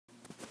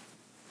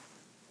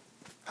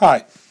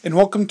Hi, and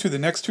welcome to the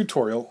next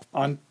tutorial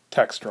on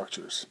text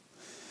structures.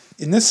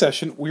 In this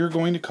session, we are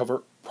going to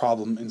cover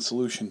problem and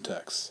solution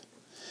texts.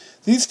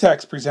 These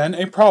texts present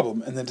a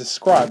problem and then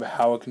describe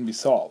how it can be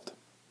solved.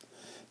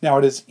 Now,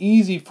 it is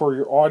easy for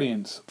your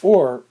audience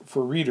or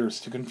for readers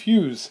to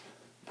confuse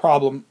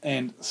problem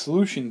and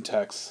solution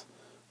texts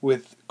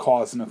with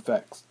cause and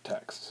effect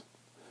text.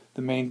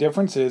 The main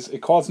difference is a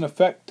cause and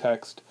effect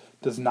text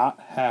does not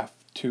have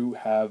to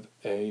have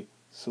a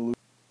solution.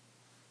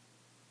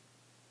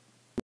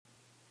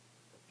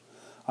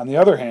 On the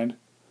other hand,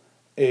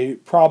 a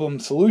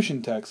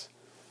problem-solution text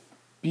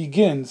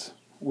begins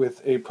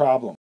with a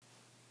problem.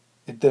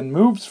 It then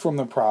moves from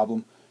the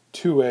problem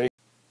to a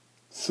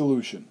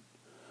solution.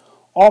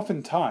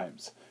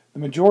 Oftentimes, the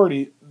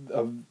majority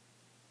of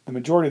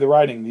the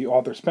writing the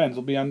author spends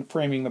will be on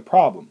framing the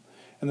problem,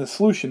 and the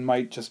solution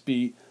might just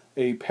be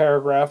a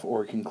paragraph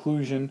or a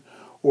conclusion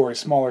or a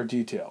smaller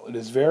detail. It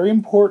is very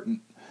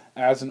important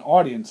as an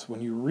audience,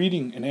 when you're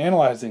reading and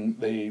analyzing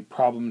the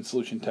problem and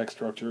solution text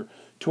structure,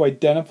 to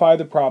identify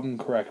the problem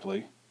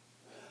correctly,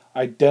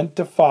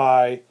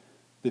 identify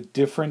the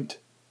different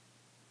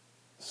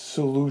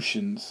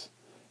solutions,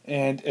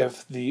 and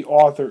if the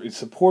author is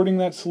supporting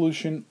that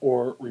solution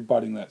or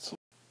rebutting that solution.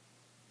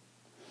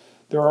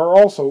 There are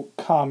also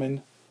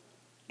common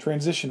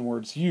transition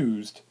words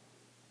used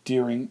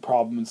during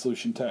problem and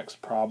solution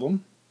text.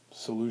 Problem,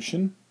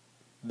 solution,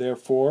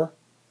 therefore,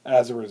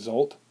 as a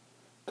result,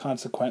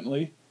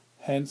 consequently,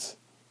 hence,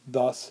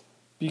 thus,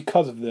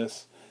 because of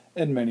this,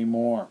 and many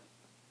more.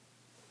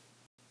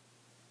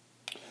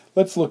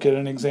 Let's look at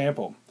an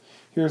example.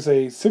 Here's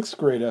a 6th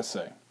grade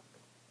essay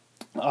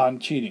on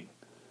cheating.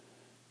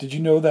 Did you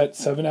know that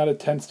 7 out of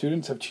 10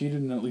 students have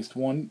cheated in at least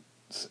once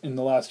in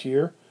the last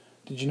year?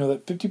 Did you know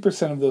that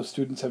 50% of those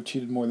students have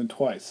cheated more than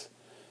twice?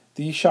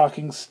 These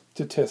shocking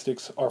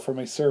statistics are from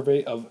a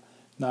survey of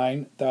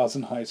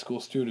 9,000 high school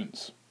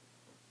students.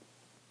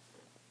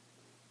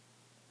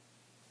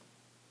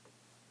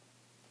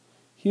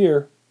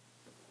 Here,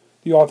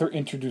 the author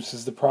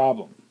introduces the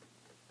problem.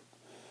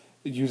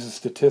 It uses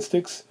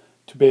statistics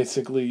to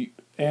basically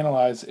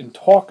analyze and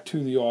talk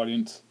to the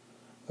audience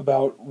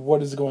about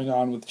what is going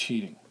on with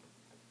cheating.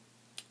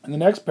 In the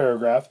next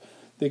paragraph,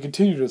 they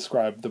continue to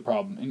describe the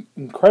problem.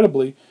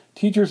 Incredibly,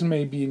 teachers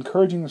may be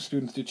encouraging their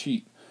students to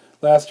cheat.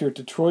 Last year at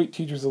Detroit,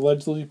 teachers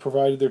allegedly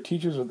provided their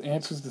teachers with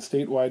answers to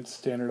statewide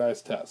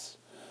standardized tests.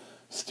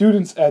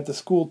 Students at the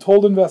school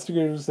told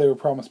investigators they were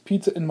promised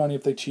pizza and money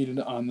if they cheated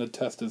on the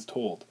test as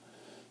told.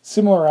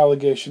 Similar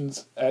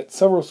allegations at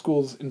several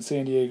schools in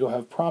San Diego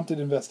have prompted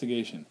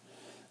investigation.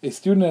 A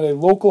student at a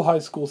local high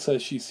school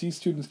says she sees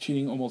students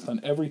cheating almost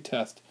on every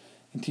test,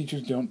 and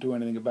teachers don't do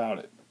anything about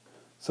it.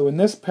 So in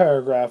this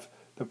paragraph,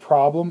 the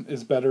problem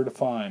is better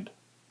defined.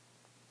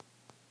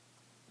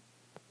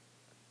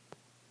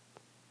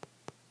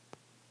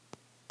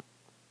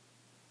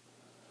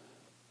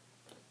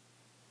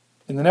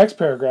 In the next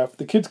paragraph,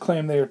 the kids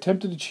claim they are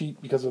tempted to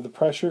cheat because of the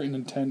pressure and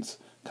intense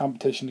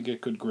competition to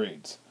get good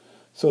grades.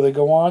 So they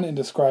go on and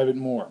describe it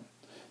more.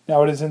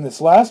 Now it is in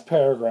this last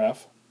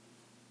paragraph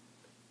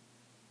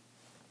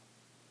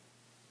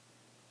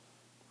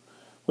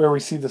where we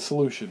see the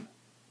solution.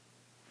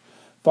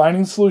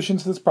 Finding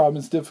solutions to this problem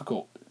is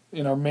difficult.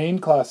 In our main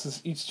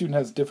classes, each student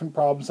has different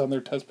problems on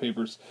their test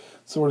papers,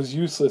 so it is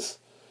useless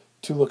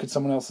to look at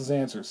someone else's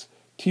answers.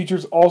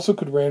 Teachers also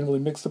could randomly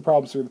mix the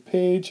problems through the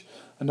page.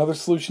 Another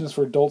solution is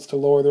for adults to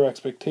lower their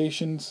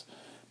expectations.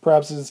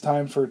 Perhaps it is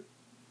time for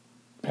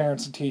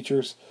parents and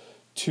teachers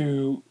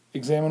to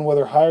examine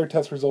whether higher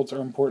test results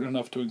are important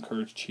enough to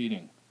encourage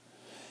cheating.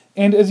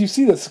 And as you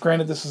see this,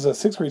 granted this is a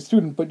 6th grade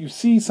student, but you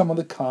see some of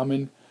the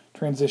common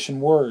transition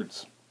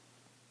words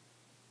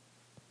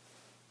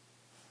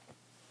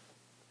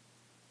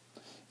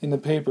in the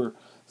paper,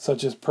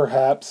 such as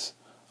perhaps,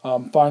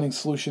 finding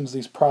solutions to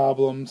these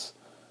problems,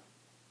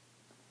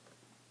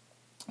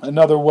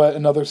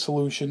 another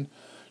solution.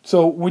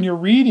 So when you're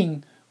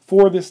reading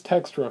for this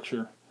text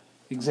structure,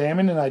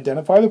 examine and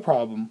identify the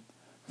problem,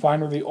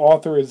 find where the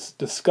author is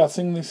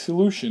discussing the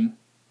solution,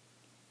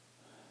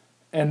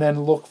 and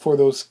then look for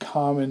those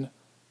common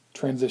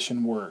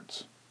transition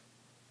words.